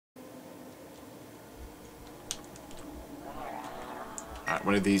Alright,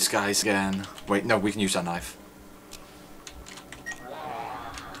 one of these guys again. Wait, no, we can use our knife.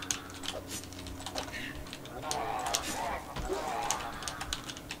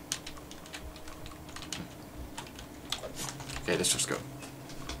 Okay, let's just go.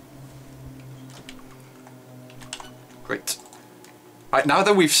 Great. Right, now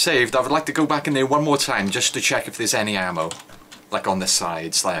that we've saved, I would like to go back in there one more time just to check if there's any ammo, like on the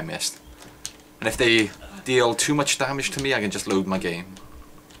sides that I missed. And if they deal too much damage to me, I can just load my game.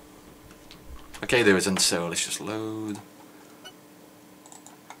 Okay, there isn't, so let's just load.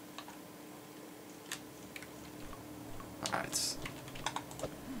 Alright.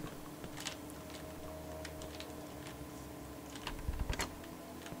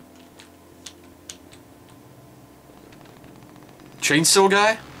 Chainsaw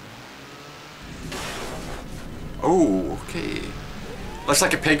guy? Oh, okay. Looks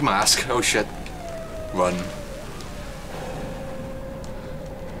like a pig mask. Oh shit. Run.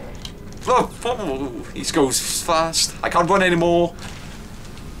 Oh, he goes fast. I can't run anymore.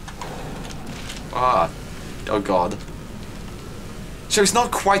 Ah. Oh god. So it's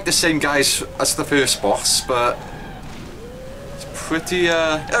not quite the same guys as the first boss, but it's pretty,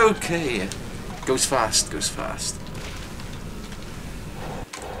 okay. Goes fast, goes fast.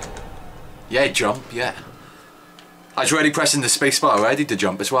 Yeah, jump, yeah. I was already pressing the spacebar already to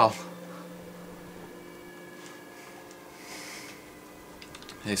jump as well.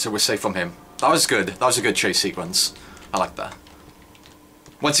 Okay, so we're safe from him. That was good. That was a good chase sequence. I like that.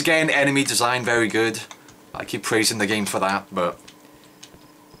 Once again, enemy design very good. I keep praising the game for that, but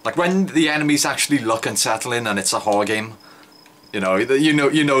like when the enemies actually look unsettling and it's a horror game, you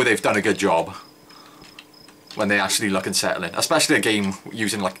know they've done a good job. When they actually look unsettling, especially a game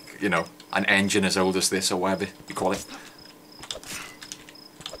using like, you know, an engine as old as this or whatever you call it.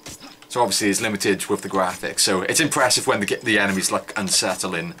 So obviously it's limited with the graphics, so it's impressive when the enemies look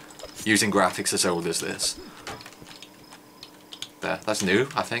unsettling using graphics as old as this. There, that's new,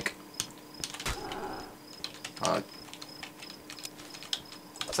 I think.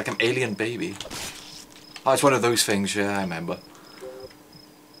 It's like an alien baby. Oh, it's one of those things, yeah, I remember.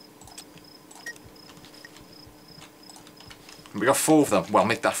 We got 4 of them. Well,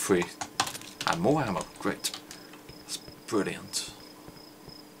 make that 3. And more ammo. Great. That's brilliant.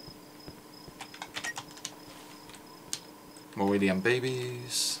 More alien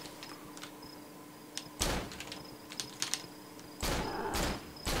babies.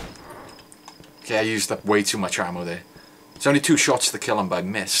 Okay, I used up way too much ammo there. It's only 2 shots to kill him, but I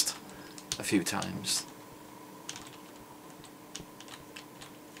missed a few times.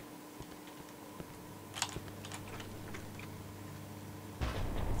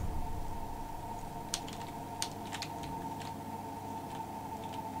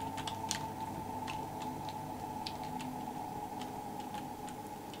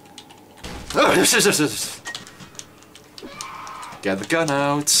 Get the gun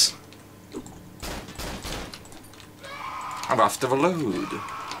out. I'm after a load.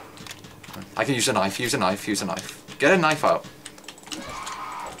 I can use a knife, use a knife, use a knife. Get a knife out.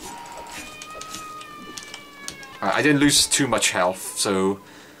 Alright, I didn't lose too much health, so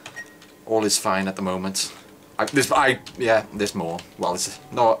all is fine at the moment. Yeah, there's more. Well, it's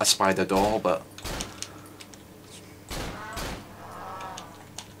not a spider doll, but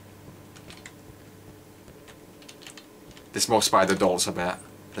there's more spider dolls, I bet.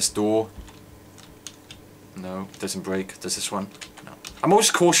 This door. No, it doesn't break. Does this one? No. I'm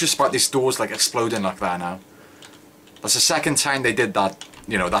always cautious about these doors like exploding like that now. That's the second time they did that,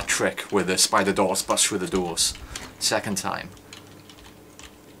 you know, that trick where the spider dolls bust through the doors. Second time.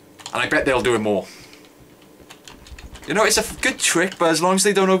 And I bet they'll do it more. You know, it's a good trick, but as long as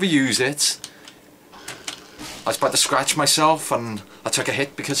they don't overuse it. I was about to scratch myself and I took a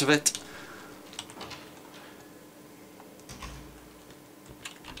hit because of it.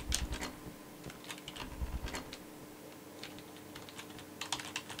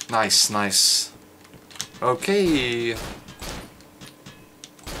 Nice, nice. Okay.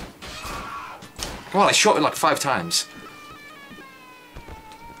 Well, I shot it like 5 times.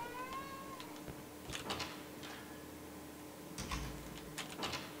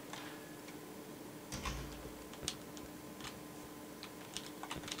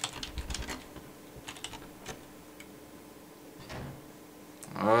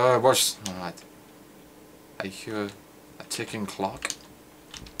 Alright. I hear a ticking clock.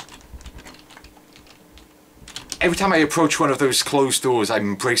 Every time I approach one of those closed doors,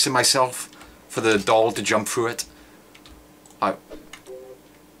 I'm bracing myself for the doll to jump through it.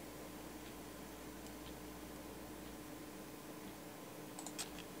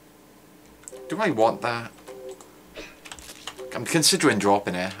 Do I want that? I'm considering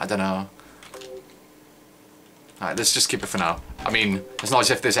dropping it. I don't know. Alright, let's just keep it for now. I mean, it's not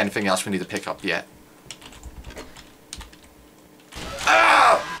as if there's anything else we need to pick up yet.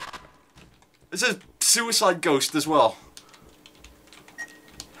 Ah! There's a suicide ghost as well.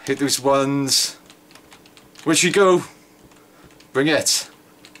 Hit those ones. Where'd she go? Bring it.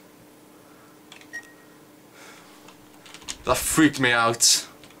 That freaked me out.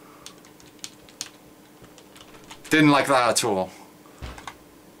 Didn't like that at all.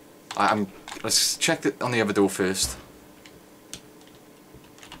 Let's check it on the other door first.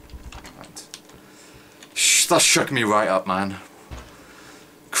 Right. Shh, that shook me right up, man.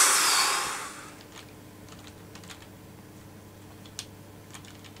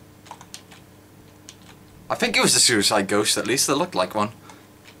 I think it was a suicide ghost, at least it looked like one.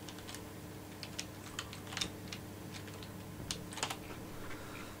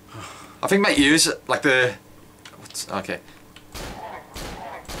 I think my ears, like the... Okay.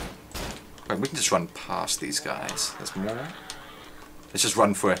 Right, we can just run past these guys. There's more. Let's just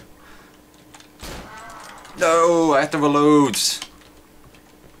run for it. No, I have to reload.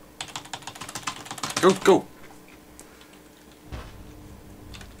 Go, go.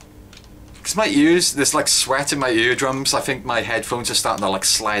 Because my ears, there's like sweat in my eardrums. I think my headphones are starting to like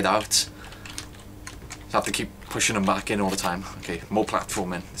slide out. So I have to keep pushing them back in all the time. Okay, more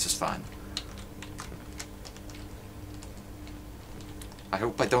platforming. This is fine. I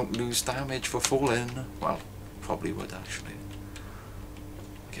hope I don't lose damage for falling. Well, probably would actually.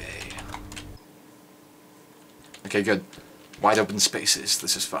 Okay. Okay, good. Wide open spaces.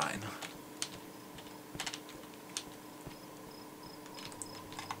 This is fine.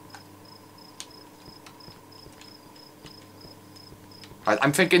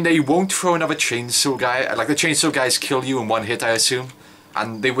 I'm thinking they won't throw another chainsaw guy. Like the chainsaw guys kill you in one hit, I assume.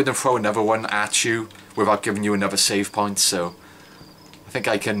 And they wouldn't throw another one at you without giving you another save point, so... I think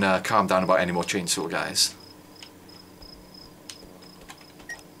I can calm down about any more chainsaw guys.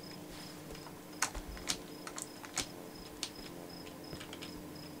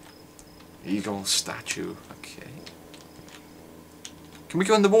 Eagle statue, okay. Can we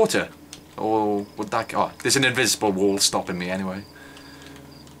go in the water? Or would that... Oh, there's an invisible wall stopping me anyway.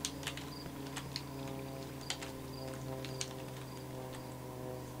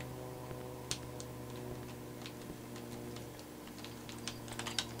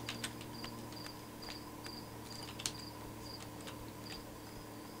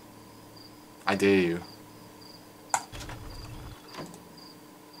 I dare you.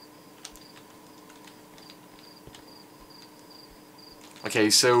 Okay,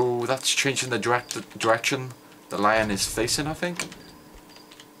 so that's changing the direction the lion is facing, I think?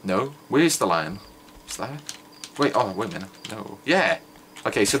 No? Where's the lion? Is that? Wait, oh, wait a minute. No. Yeah!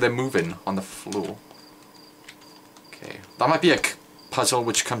 Okay, so they're moving on the floor. Okay. That might be a puzzle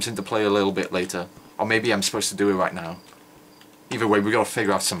which comes into play a little bit later. Or maybe I'm supposed to do it right now. Either way, we gotta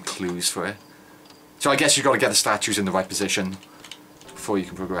figure out some clues for it. So I guess you gotta get the statues in the right position before you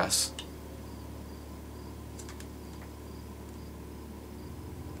can progress.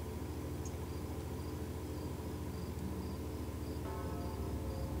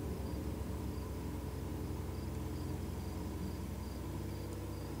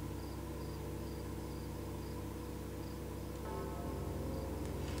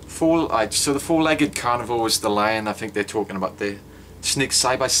 So the four-legged carnivore is the lion I think they're talking about there. Sneaks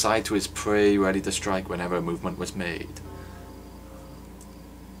side by side to his prey, ready to strike whenever a movement was made.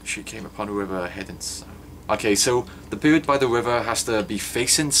 She came upon a river heading south. Okay, so the bird by the river has to be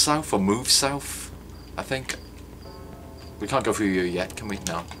facing south or move south, I think. We can't go through here yet, can we?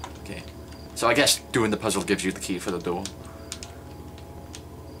 No. Okay. So I guess doing the puzzle gives you the key for the door.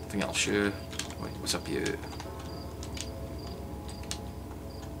 Nothing else here. Wait, what's up here?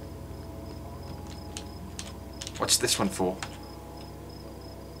 What's this one for?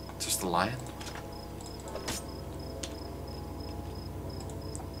 Just the lion?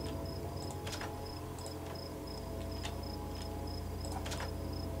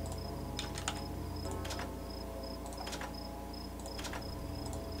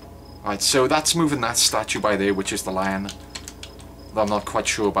 Right, so that's moving that statue by there, which is the lion. But I'm not quite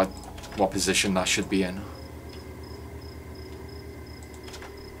sure about what position that should be in.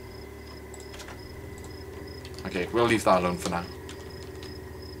 Okay, we'll leave that alone for now.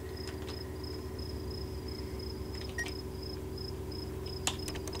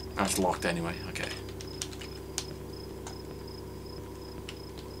 That's locked anyway, okay.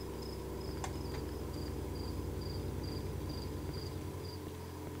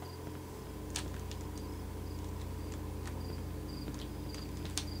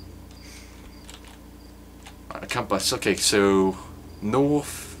 A compass. Okay, so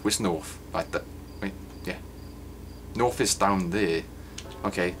north. Where's north? Right. Wait. Yeah. North is down there.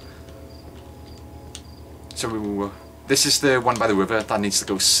 Okay. So this is the one by the river that needs to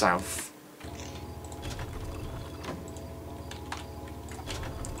go south.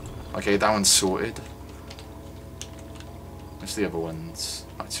 Okay, that one's sorted. Where's the other ones?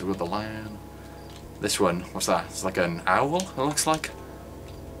 Right, so we've got the lion. This one, what's that? It's like an owl, it looks like.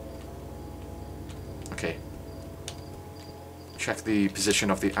 Okay. Check the position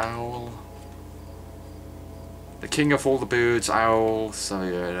of the owl. The king of all the birds, owl, so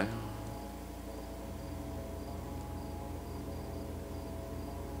yeah.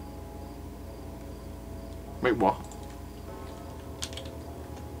 Wait, what?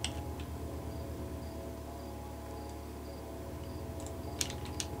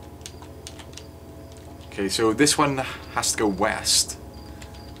 Okay, so this one has to go west.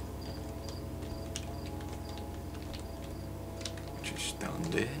 Which is down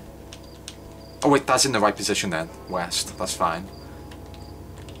there. Oh wait, that's in the right position then. West, that's fine.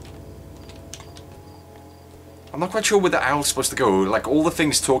 I'm not quite sure where the owl's supposed to go. Like, all the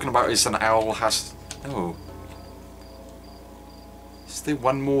things talking about is an owl has... Oh. Is there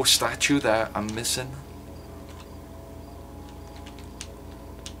one more statue that I'm missing?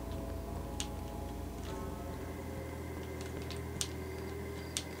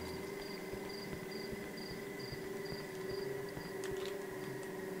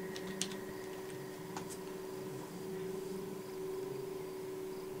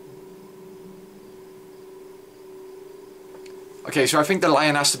 Okay, so I think the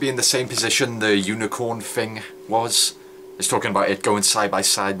lion has to be in the same position the unicorn thing was. It's talking about it going side by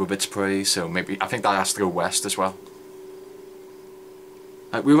side with its prey, so maybe I think that has to go west as well.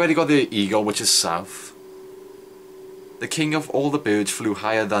 We already got the eagle, which is south. The king of all the birds flew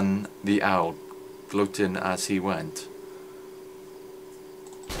higher than the owl, gloating as he went.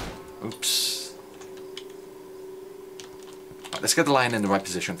 Oops. Right, let's get the lion in the right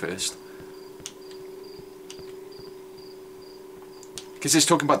position first. Because it's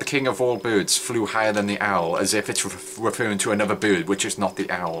talking about the king of all birds flew higher than the owl, as if it's referring to another bird, which is not the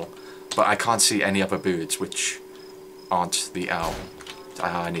owl. But I can't see any other birds which aren't the owl.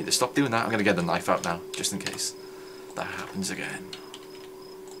 I need to stop doing that. I'm going to get the knife out now, just in case that happens again.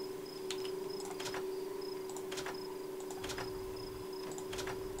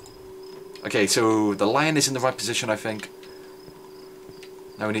 Okay, so the lion is in the right position, I think.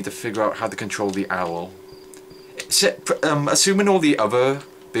 Now we need to figure out how to control the owl. Assuming all the other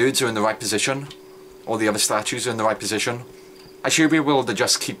birds are in the right position, all the other statues are in the right position, I should be able to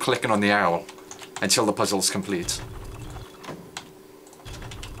just keep clicking on the owl until the puzzle's complete.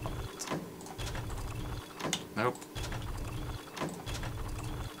 Nope.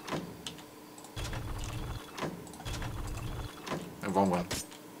 No, wrong one.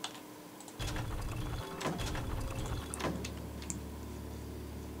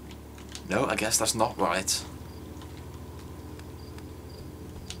 No, I guess that's not right.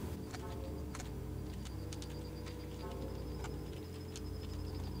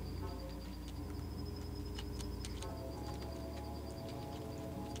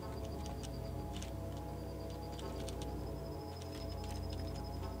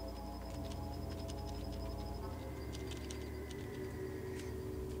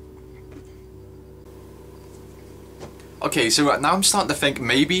 Okay, so now I'm starting to think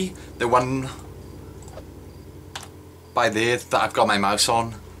maybe the one by there that I've got my mouse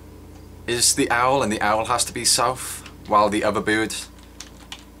on is the owl, and the owl has to be south, while the other bird...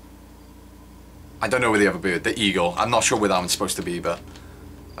 I don't know where the other bird, the eagle, I'm not sure where that one's supposed to be, but...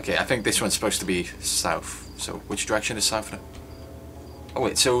 Okay, I think this one's supposed to be south. So, which direction is south now? Oh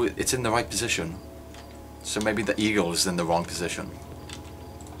wait, so it's in the right position. So maybe the eagle is in the wrong position.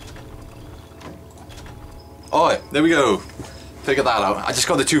 Oh, there we go. Figured that out. I just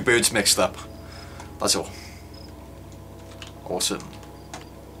got the two birds mixed up. That's all. Awesome.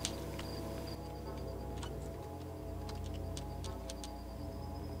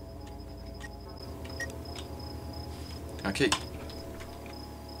 Okay.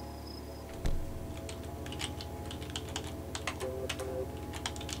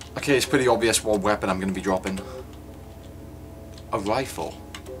 Okay, it's pretty obvious what weapon I'm going to be dropping. A rifle.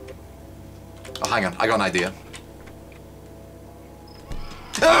 Oh, hang on, I got an idea.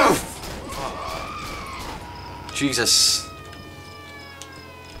 Oh! Jesus.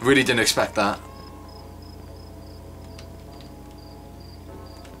 Really didn't expect that.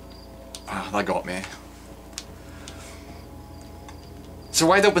 Ah, that got me. It's a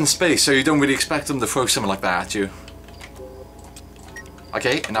wide open space, so you don't really expect them to throw something like that at you.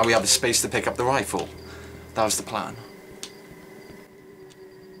 Okay, and now we have the space to pick up the rifle. That was the plan.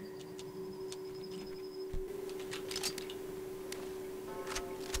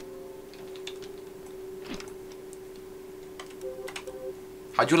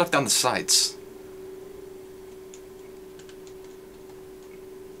 How'd you look down the sides?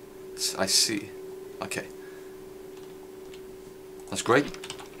 I see. Okay. That's great.